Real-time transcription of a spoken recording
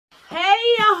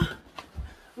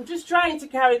I'm just trying to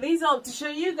carry these up to show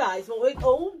you guys what we're,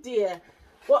 oh dear,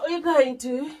 what we're going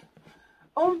to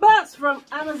unbox from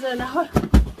Amazon.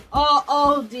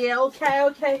 Oh dear,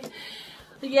 okay.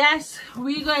 Yes,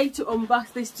 we're going to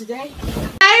unbox this today.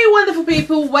 Hey wonderful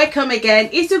people, welcome again.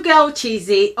 It's your girl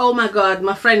Cheesy. Oh my god,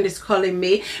 my friend is calling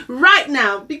me right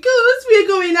now because we're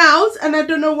going out and I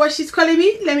don't know what she's calling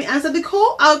me. Let me answer the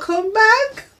call, I'll come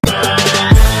back.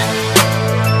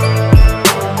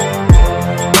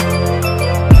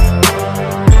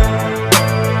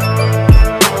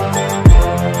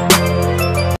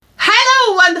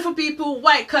 People,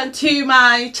 welcome to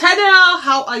my channel.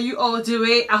 How are you all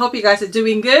doing? I hope you guys are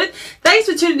doing good. Thanks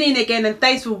for tuning in again and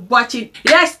thanks for watching.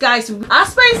 Yes guys, I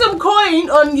spent some coin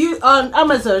on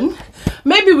Amazon.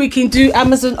 Maybe we can do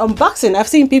Amazon unboxing. I've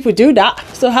seen people do that,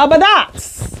 so how about that?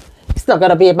 It's not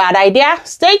gonna be a bad idea.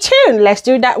 Stay tuned, let's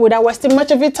do that without wasting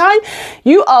much of your time.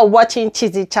 You are watching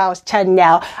Cheesy Chow's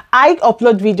channel. I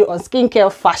upload video on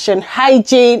skincare, fashion,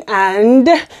 hygiene and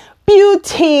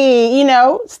beauty, you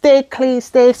know, stay clean,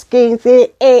 stay skin,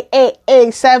 say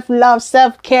self-love,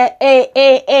 self-care,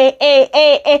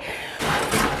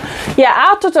 yeah,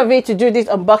 I thought of it to do this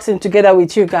unboxing together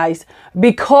with you guys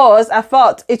because I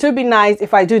thought it would be nice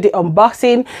if I do the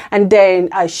unboxing and then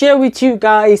I share with you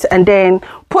guys and then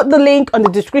put the link on the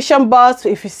description box.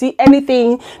 If you see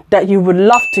anything that you would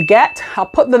love to get, I'll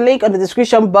put the link on the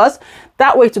description box.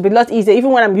 That way it will be a lot easier.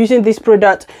 Even when I'm using this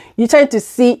product, you tend to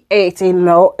see it, you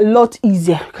know, a lot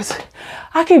easier because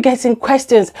I keep getting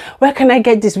questions. Where can I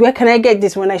get this? Where can I get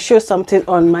this when I show something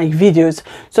on my videos?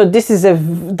 So this is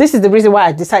the reason why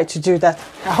I decided to do that.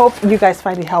 I hope you guys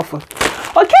find it helpful.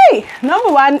 Okay,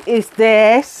 number one is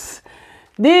this.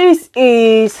 This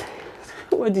is,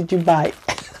 what did you buy?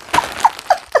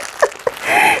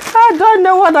 I don't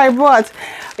know what I bought.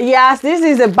 Yes, this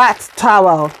is a bath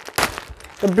towel.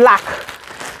 The black.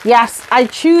 Yes, I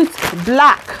choose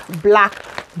black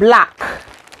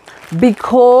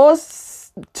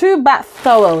because two bath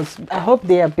towels. I hope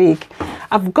they are big.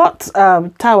 I've got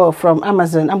towel from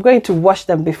Amazon. I'm going to wash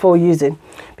them before using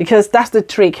because that's the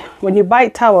trick. When you buy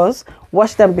towels,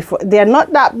 wash them before. They are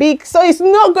not that big, so it's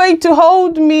not going to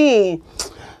hold me.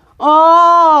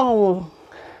 Oh,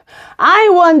 I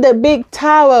want the big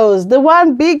towels, the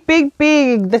one big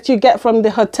that you get from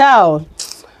the hotel.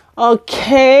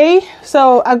 Okay,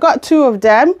 so I got two of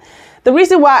them. The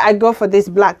reason why I go for this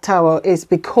black towel is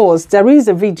because there is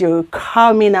a video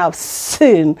coming out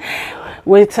soon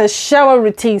with a shower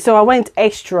routine, so I went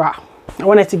extra. I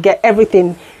wanted to get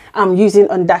everything I'm using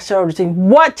on that shower routine.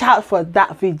 Watch out for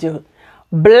that video.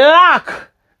 Black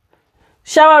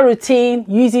shower routine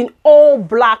using all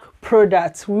black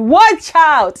products. Watch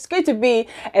out, it's going to be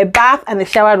a bath and a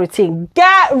shower routine.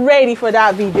 Get ready for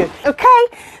that video. Okay,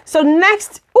 so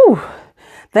next,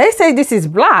 they say this is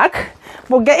black,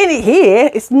 but getting it here,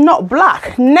 it's not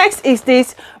black. Next is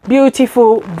this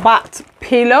beautiful bath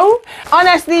pillow.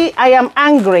 Honestly, I am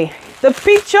angry. The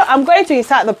picture, I'm going to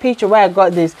insert the picture where I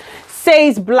got this,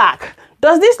 says black.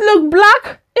 Does this look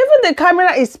black? Even the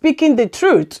camera is speaking the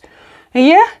truth.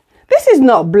 Yeah, this is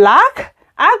not black.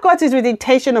 I got it with the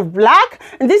intention of black,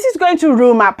 and this is going to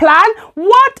ruin my plan.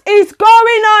 What is going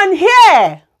on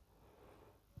here?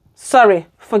 Sorry,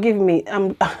 forgive me.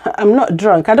 I'm not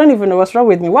drunk. I don't even know what's wrong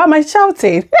with me. Why am I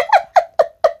shouting?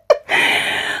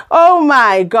 Oh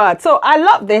my god. So I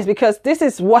love this because this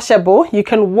is washable. You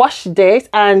can wash this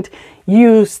and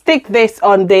you stick this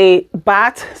on the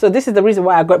bath. So this is the reason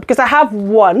why I got it, because I have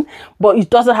one but it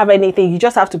doesn't have anything. You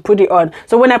just have to put it on.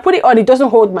 So when I put it on, it doesn't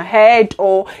hold my head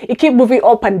or it keep moving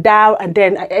up and down, and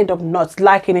then I end up not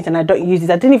liking it and I don't use it.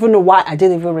 I didn't even know why I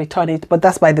didn't even return it, but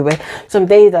that's by the way. Some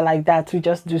days are like that. We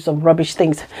just do some rubbish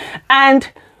things. And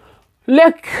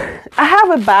look, I have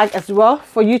a bag as well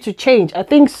for you to change. I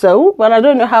think so, but I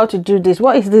don't know how to do this.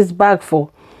 What is this bag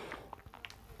for?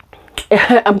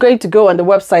 I'm going to go on the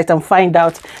website and find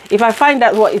out. If I find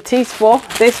out what it is for,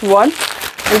 this one,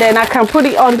 and then I can put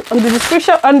it on the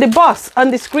description, on the box, on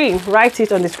the screen, write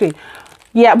it on the screen.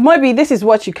 Yeah, maybe this is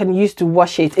what you can use to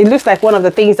wash it. It looks like one of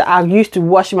the things that I used to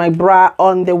wash my bra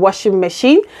on the washing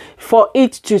machine for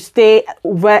it to stay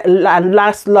and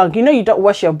last long. You know, you don't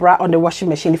wash your bra on the washing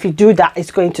machine. If you do that,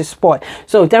 it's going to spoil.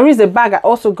 So there is a bag I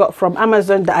also got from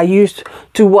Amazon that I used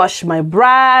to wash my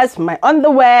bras, my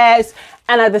underwears,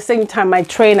 and at the same time my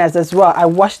trainers as well. I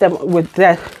wash them with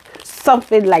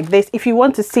something like this. If you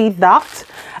want to see that,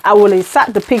 I will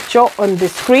insert the picture on the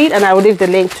screen and I will leave the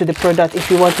link to the product if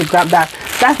you want to grab that.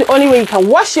 That's the only way you can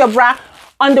wash your bra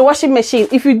on the washing machine.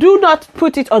 If you do not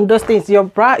put it on those things, your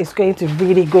bra is going to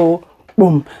really go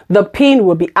boom. The pin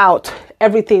will be out.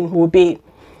 Everything will be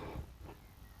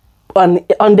on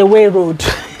the way road.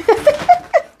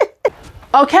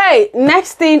 Okay,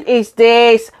 next thing is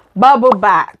this bubble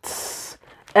baths.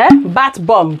 Bath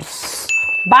bombs.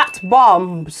 Bath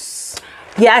bombs.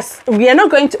 Yes, we are not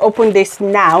going to open this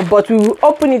now, but we will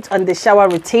open it on the shower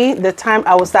routine, the time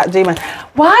I will start doing my...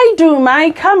 Why do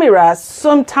my cameras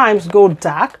sometimes go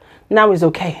dark? Now it's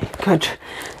okay. Good.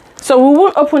 So we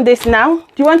won't open this now. Do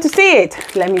you want to see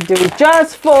it? Let me do it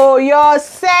just for your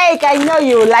sake. I know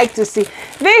you would like to see.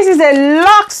 This is a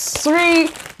luxury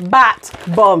bath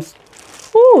bombs.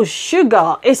 Oh,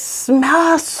 sugar. It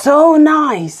smells so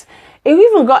nice. It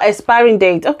even got expiring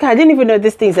date. Okay, I didn't even know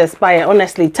this thing's expired.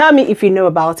 Honestly, tell me if you know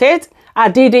about it. I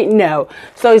didn't know.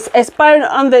 So it's expiring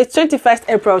on the 21st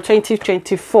April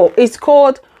 2024. It's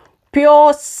called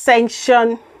Pure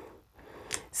Sanction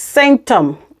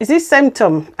Centum. Is it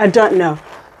Centum? I don't know.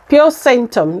 Pure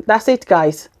Centum. That's it,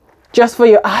 guys. Just for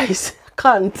your eyes. I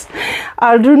can't.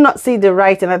 I do not see the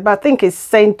writing, but I think it's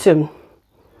Centum.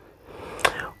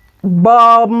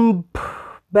 Bomb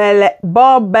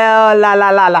la la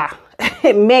la la.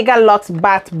 Mega Lux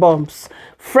bath bombs,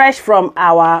 fresh from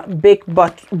our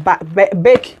bath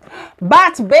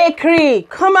bakery.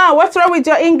 Come on, what's wrong with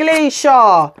your English?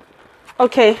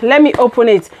 Okay, let me open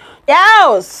it.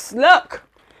 Yes, look,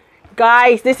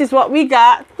 guys, this is what we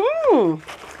got.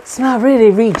 Smell really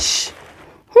rich.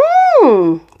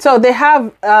 So they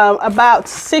have about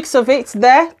 6 of it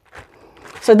there.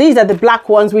 So these are the black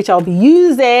ones which I'll be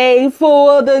using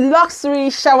for the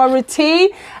luxury shower routine.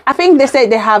 I think they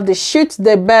said they have the Shoot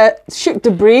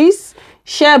the Breeze,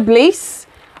 Share Bliss,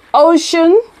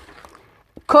 Ocean,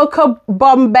 Cocoa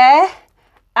Bombay,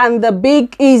 and the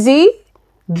Big Easy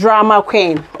Drama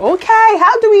Queen. Okay,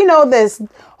 how do we know this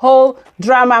whole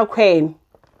Drama Queen?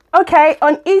 Okay,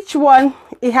 on each one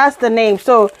it has the name.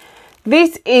 So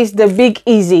this is the Big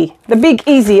Easy. The Big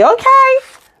Easy, okay.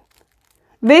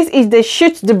 This is the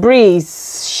Shoot the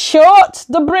Breeze. Shoot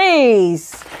the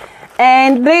Breeze.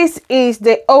 And this is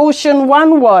the Ocean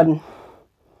 11.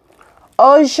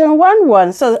 Ocean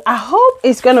 11. So I hope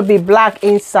it's going to be black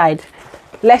inside.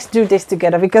 Let's do this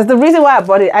together, because the reason why I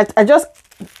bought it, I just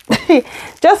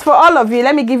just for all of you,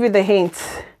 let me give you the hint.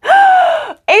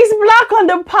 It's black on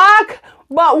the pack,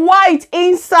 but white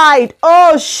inside.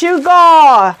 Oh,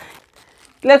 sugar.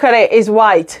 Look at it. It's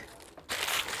white.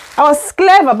 I was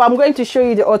clever, but I'm going to show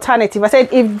you the alternative. I said,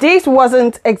 if this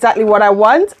wasn't exactly what I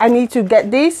want, I need to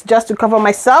get this just to cover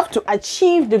myself to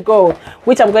achieve the goal,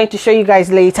 which I'm going to show you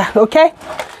guys later. Okay,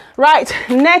 right,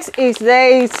 next is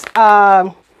this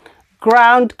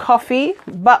ground coffee,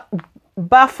 but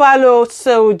Buffalo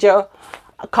Soldier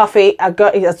coffee. I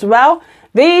got it as well.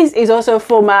 This is also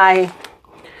for my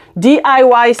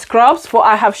DIY scrubs, for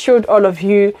I have showed all of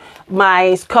you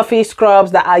my coffee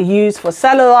scrubs that I use for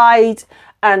cellulite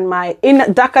and my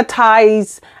inner darker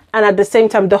ties, and at the same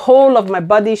time the whole of my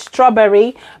body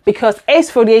strawberry, because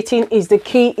exfoliating is the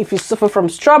key if you suffer from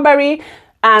strawberry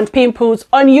and pimples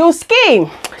on your skin.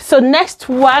 So next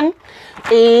one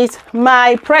is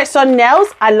my press-on nails.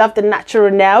 I love the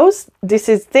natural nails. This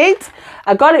is it.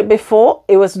 I got it before,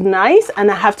 it was nice,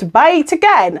 and I have to buy it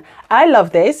again. I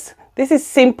love this. This is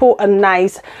simple and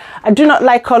nice. I do not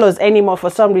like colors anymore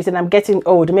for some reason. I'm getting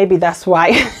old, maybe that's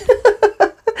why.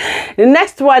 The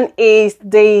next one is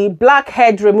the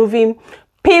blackhead removing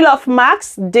peel off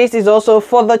mask. This is also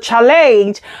for the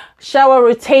challenge shower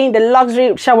routine, the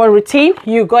luxury shower routine.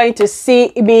 You're going to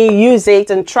see me use it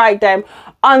and try them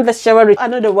on the shower routine.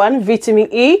 Another one, vitamin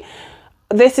E.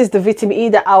 This is the vitamin E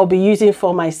that I'll be using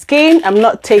for my skin. I'm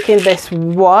not taking this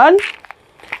one.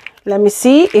 Let me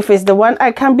see if it's the one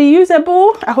I can be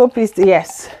usable. I hope it's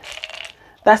yes.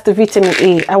 That's the vitamin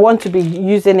E. I want to be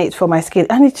using it for my skin,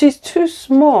 and it is too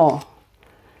small.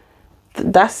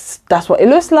 That's what it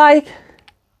looks like.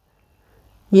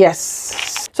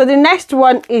 Yes. So the next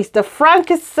one is the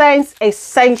Frankincense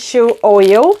essential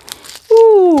oil.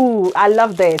 Ooh, I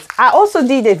love this. I also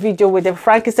did a video with the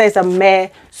frankincense and myrrh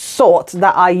salt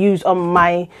that I use on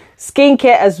my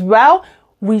skincare as well,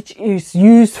 which is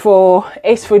used for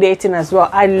exfoliating as well.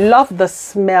 I love the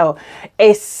smell.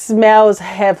 It smells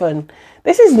heaven.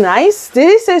 This is nice.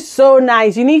 This is so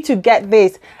nice. You need to get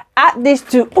this. Add this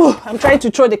to, oh, I'm trying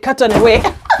to throw the carton away.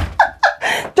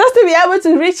 Just to be able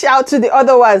to reach out to the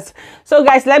other ones. So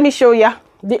guys, let me show you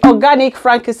the organic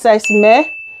frankincense myrrh.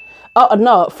 Oh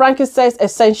no, frankincense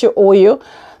essential oil.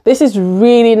 This is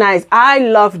really nice. I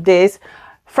love this.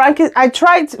 I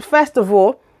tried, first of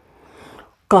all,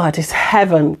 God, it's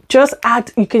heaven. Just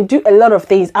add, you can do a lot of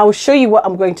things. I will show you what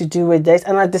I'm going to do with this,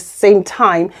 and at the same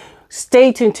time,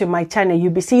 stay tuned to my channel.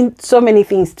 You'll be seeing so many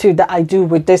things too that I do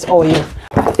with this oil.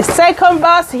 The second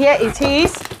box, here it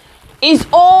is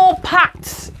all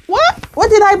packed. What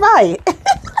did I buy?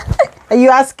 Are you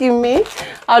asking me?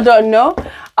 I don't know.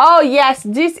 Oh yes,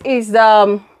 this is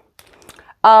vanilla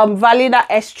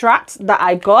extract that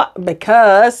I got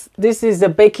because this is the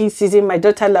baking season. My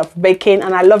daughter loves baking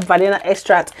and I love vanilla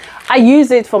extract. I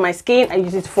use it for my skin. I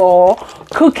use it for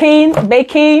cooking,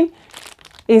 baking,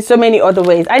 in so many other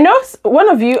ways. I know one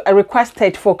of you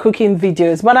requested for cooking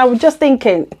videos, but I was just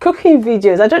thinking, cooking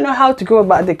videos, I don't know how to go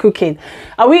about the cooking.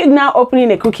 Are we now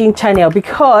opening a cooking channel?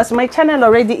 Because my channel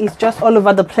already is just all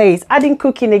over the place. Adding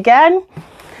cooking again,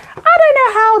 I don't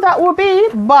know how that will be,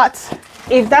 but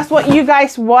if that's what you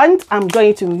guys want, I'm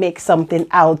going to make something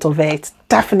out of it.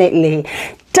 Definitely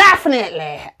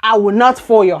I will not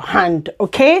fall your hand.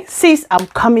 Okay, sis, I'm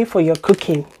coming for your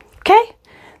cooking. Okay,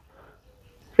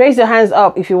 raise your hands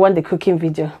up if you want the cooking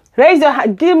video. Raise your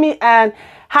hand, give me an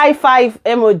high five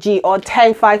emoji or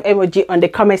 10-5 emoji on the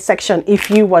comment section if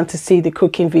you want to see the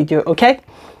cooking video. Okay,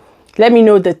 let me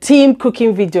know the team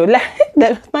cooking video.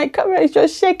 My camera is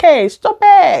just shaking. Stop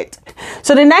it.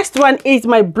 So the next one is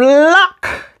my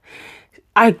black.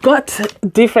 I got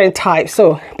different types.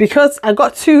 So because I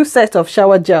got 2 sets of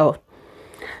shower gel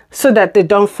so that they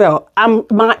don't fail.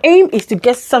 My aim is to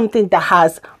get something that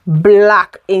has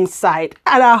black inside.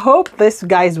 And I hope this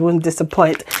guys won't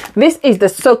disappoint. This is the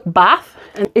soak bath.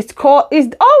 And it's called,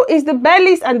 it's the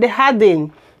Bellies and the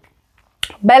Harden.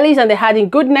 Bellies and the Harden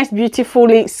Goodness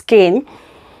Beautifully Skin.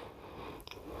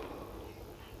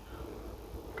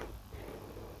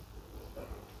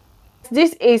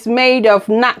 This is made of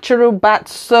natural bath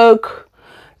soak,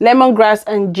 lemongrass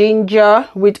and ginger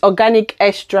with organic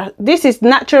extra. This is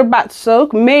natural bath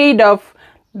soak made of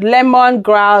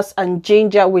lemongrass and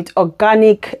ginger with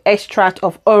organic extract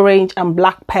of orange and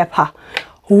black pepper.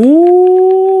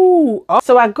 Ooh!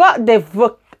 So I got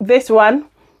this one,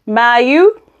 Mayu.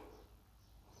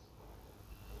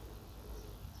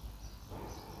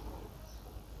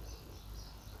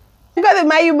 I got the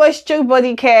Mayu Moisture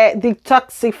Body Care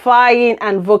Detoxifying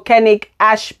and Volcanic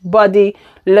Ash Body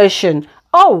Lotion.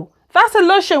 Oh, that's a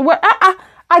lotion where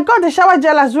I got the shower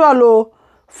gel as well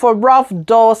for rough,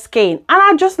 dull skin. And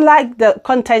I just like the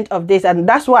content of this, and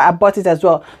that's why I bought it as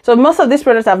well. So most of these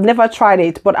products, I've never tried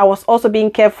it, but I was also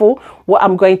being careful what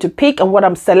I'm going to pick and what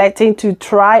I'm selecting to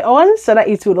try on so that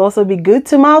it would also be good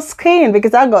to my skin,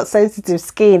 because I got sensitive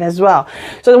skin as well.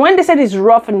 So when they said it's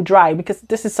rough and dry, because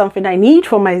this is something I need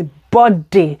for my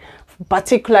body,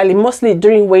 particularly mostly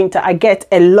during winter, I get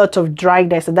a lot of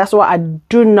dryness, and that's why I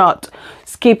do not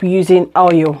skip using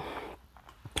oil.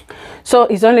 So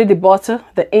it's only the bottle,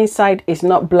 the inside is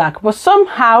not black, but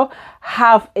somehow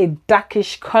have a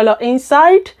darkish color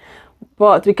inside.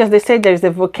 But because they say there's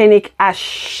a volcanic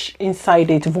ash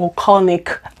inside it,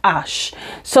 volcanic ash.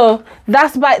 So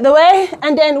that's by the way.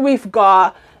 And then we've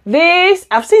got this.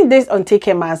 I've seen this on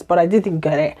TK Maxx, but I didn't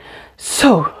get it.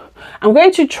 So I'm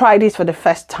going to try this for the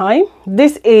first time.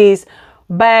 This is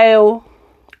Bayre.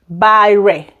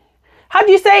 How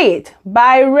do you say it?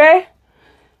 Bayre.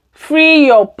 Free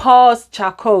Your Pores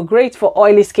Charcoal, great for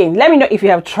oily skin. Let me know if you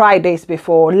have tried this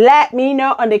before. Let me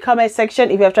know on the comment section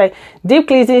if you have tried. Deep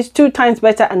cleansing, 2 times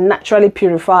better and naturally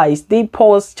purifies. Deep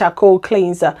Pores Charcoal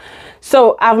Cleanser.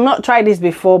 So I've not tried this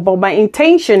before, but my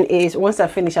intention is once I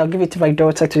finish, I'll give it to my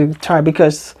daughter to try,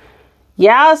 because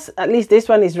yes, at least this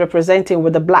one is representing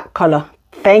with the black color.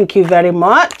 Thank you very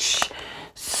much.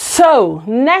 So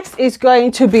next is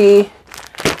going to be,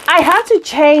 I had to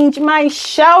change my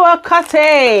shower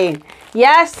curtain.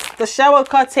 Yes, the shower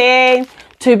curtain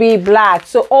to be black.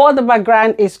 So all the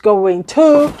background is going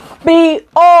to be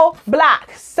all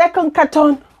black. Second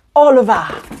curtain all over.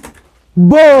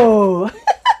 Boom.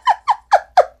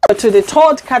 To the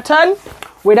third curtain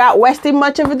without wasting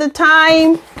much of the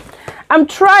time. I'm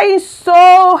trying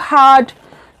so hard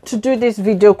to do this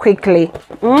video quickly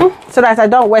so that I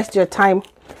don't waste your time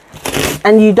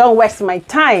and you don't waste my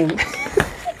time.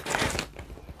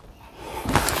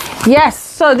 Yes,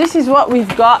 so this is what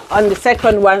we've got on the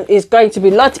second one. It's going to be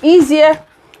a lot easier.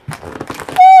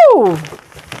 Woo!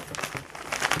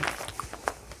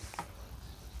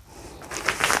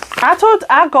 I thought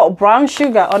I got brown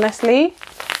sugar, honestly.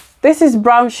 This is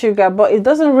brown sugar, but it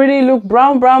doesn't really look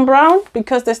brown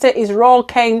because they say it's raw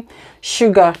cane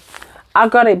sugar. I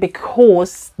got it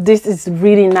because this is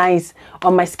really nice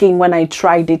on my skin when I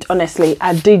tried it. Honestly,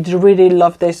 I did really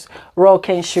love this raw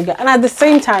cane sugar, and at the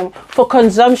same time for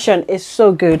consumption it's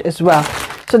so good as well.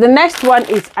 So the next one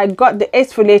is I got the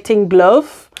exfoliating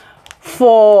glove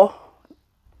for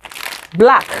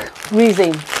black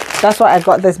reason. That's why I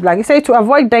got this black. It says to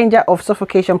avoid danger of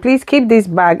suffocation, please keep this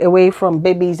bag away from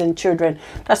babies and children.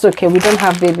 That's okay, we don't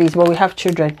have babies, but we have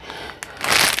children.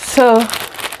 So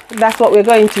that's what we're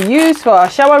going to use for our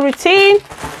shower routine.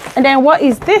 And then what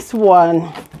is this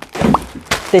one?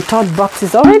 The third box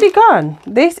is already gone.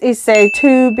 This is said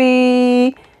to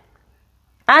be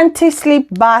anti-sleep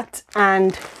bath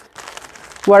and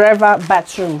whatever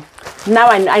bathroom. Now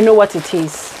I know what it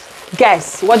is.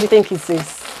 Guess, what do you think it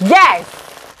is? Yes!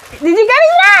 Did you get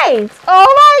it right?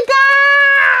 Oh my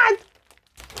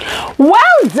God!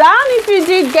 Well done if you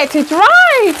did get it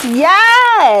right.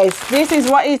 Yes, this is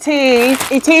what it is.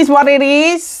 It is what it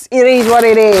is. It is what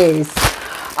it is.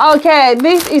 Okay,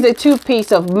 this is a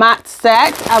two-piece of mat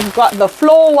set. I've got the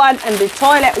floor one and the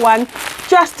toilet one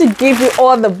just to give you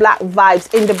all the black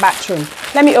vibes in the bathroom.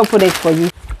 Let me open it for you.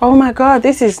 Oh my God,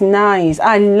 this is nice.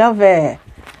 I love it.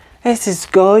 This is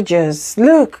gorgeous.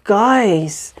 Look,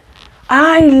 guys.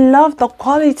 I love the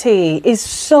quality. It's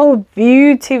so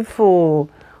beautiful.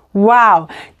 Wow.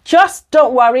 Just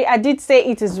don't worry. I did say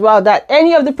it as well that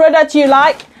any of the products you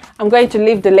like, I'm going to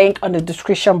leave the link on the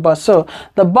description box. So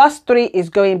the box 3 is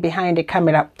going behind the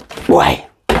camera. Why?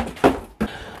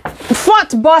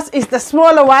 Fourth box is the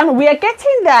smaller one. We are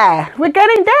getting there. We're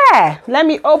getting there. Let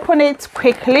me open it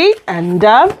quickly. And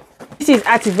this is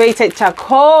activated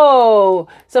charcoal.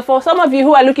 So for some of you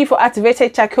who are looking for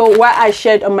activated charcoal, what I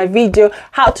shared on my video,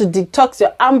 how to detox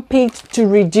your armpit to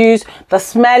reduce the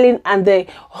smelling and the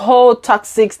whole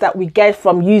toxics that we get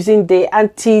from using the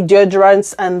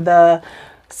anti-deodorants and the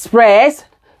sprays.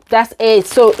 That's it.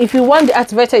 So if you want the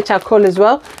activated charcoal as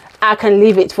well, I can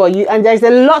leave it for you. And there's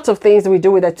a lot of things we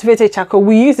do with activated charcoal.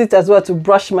 We use it as well to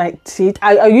brush my teeth.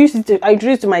 I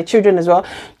introduce it to my children as well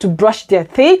to brush their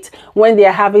teeth when they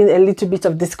are having a little bit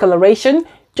of discoloration.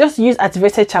 Just use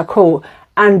activated charcoal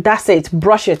and that's it.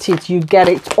 Brush your teeth, you get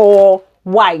it all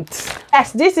white.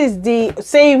 Yes, this is the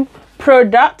same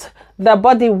product, the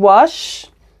body wash.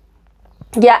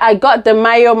 Yeah, I got the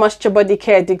Mayo Moisture Body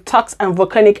Care Detox and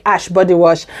Volcanic Ash Body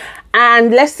Wash.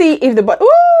 And let's see if the body,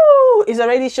 ooh, is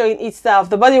already showing itself.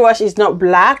 The body wash is not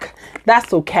black.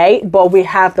 That's okay, but we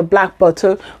have the black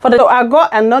bottle. So I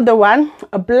got another one,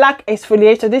 a black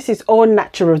exfoliator. This is all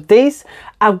natural. This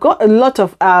I've got a lot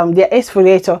of their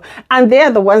exfoliator, and they're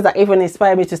the ones that even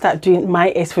inspire me to start doing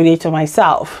my exfoliator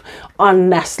myself.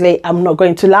 Honestly, I'm not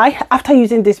going to lie. After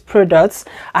using these products,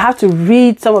 I have to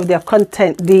read some of their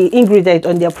content, the ingredients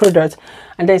on their products,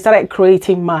 and then started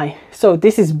creating mine. So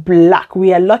this is black.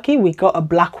 We are lucky we got a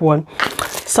black one.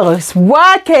 So it's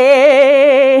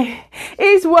working.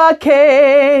 It's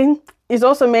working. It's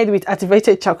also made with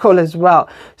activated charcoal as well.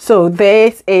 So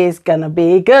this is gonna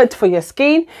be good for your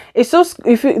skin. It's so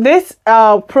if you, this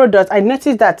product, I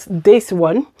noticed that this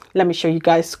one, let me show you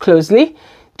guys closely.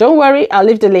 Don't worry, I'll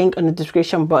leave the link on the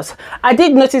description box. I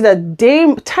did notice that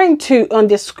they tend to, on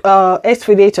this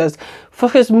exfoliators,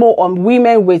 focus more on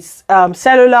women with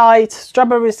cellulite,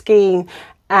 strawberry skin,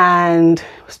 and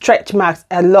stretch marks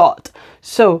a lot.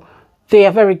 So they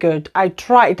are very good. I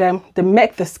tried them. They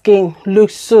make the skin look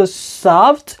so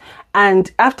soft,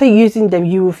 and after using them,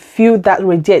 you will feel that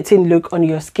radiating look on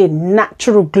your skin,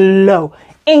 natural glow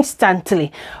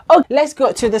instantly. Oh, let's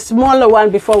go to the smaller one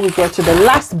before we go to the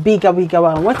last bigger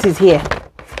one. What is here?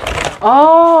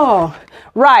 Oh,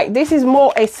 right, this is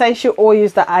more essential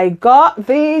oils that I got.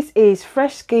 This is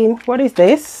Fresh Skin. What is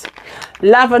this?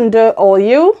 Lavender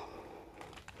oil.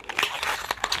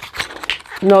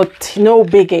 No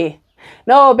biggie.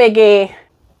 No biggie.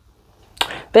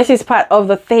 This is part of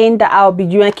the thing that I'll be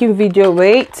making video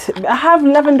with. I have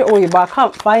lavender oil, but I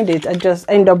can't find it. I just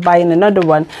end up buying another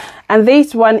one. And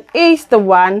this one is the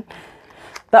one,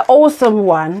 the awesome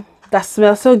one that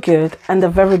smells so good and they're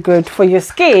very good for your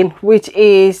skin, which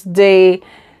is the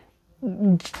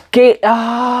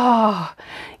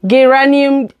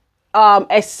geranium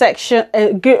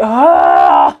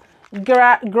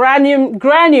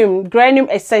granium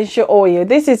essential oil.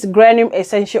 This is granium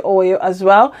essential oil as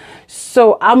well.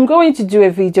 So I'm going to do a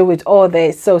video with all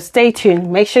this, so stay tuned.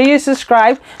 Make sure you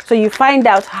subscribe so you find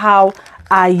out how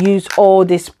I use all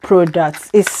these products.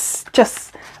 It's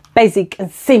just basic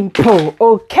and simple.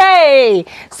 Okay,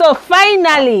 so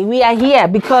finally we are here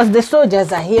because the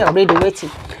soldiers are here already waiting.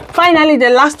 Finally,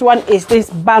 the last one is this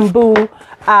bamboo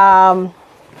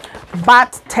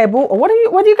bath table, or what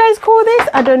do you guys call this?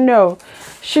 I don't know.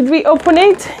 Should we open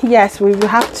it? Yes, we will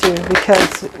have to,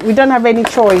 because we don't have any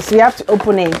choice. We have to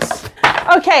open it.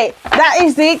 Okay, that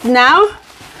is it now.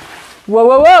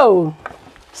 Whoa.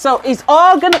 So it's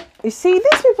all gonna, you see,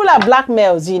 these people are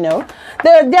blackmails, you know.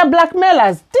 They're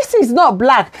blackmailers. This is not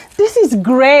black. This is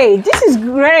gray. This is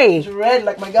gray. It's red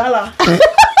like my gala.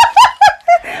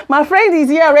 My friend is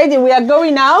here already. We are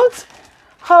going out.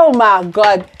 Oh my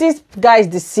God, this guy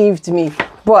deceived me.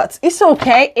 but it's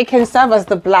okay, it can serve as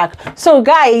the black. So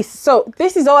guys, so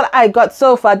this is all I got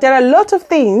so far. There are a lot of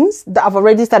things that I've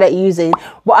already started using,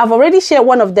 but I've already shared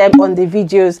one of them on the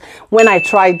videos when I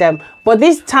tried them. But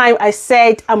this time I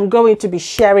said I'm going to be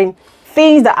sharing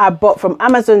things that I bought from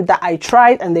Amazon that I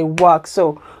tried and they work.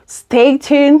 So stay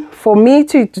tuned for me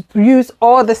to use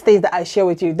all the things that I share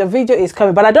with you. The video is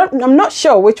coming, but I'm not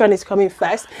sure which one is coming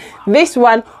first, this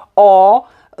one or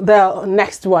the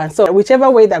next one. So whichever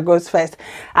way that goes first.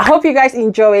 I hope you guys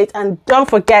enjoy it, and don't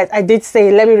forget, I did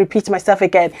say, let me repeat myself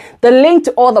again, the link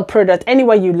to all the products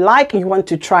anywhere you like and you want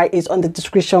to try is on the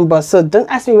description box. So don't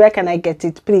ask me where can I get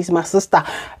it, please, my sister.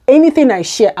 Anything I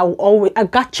share, I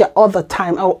got you all the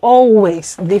time. I'll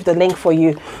always leave the link for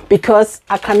you because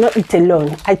I cannot eat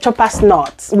alone. I chop us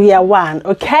nuts. We are one.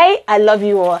 Okay, I love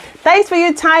you all. Thanks for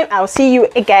your time. I'll see you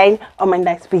again on my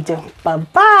next video. Bye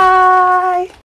bye.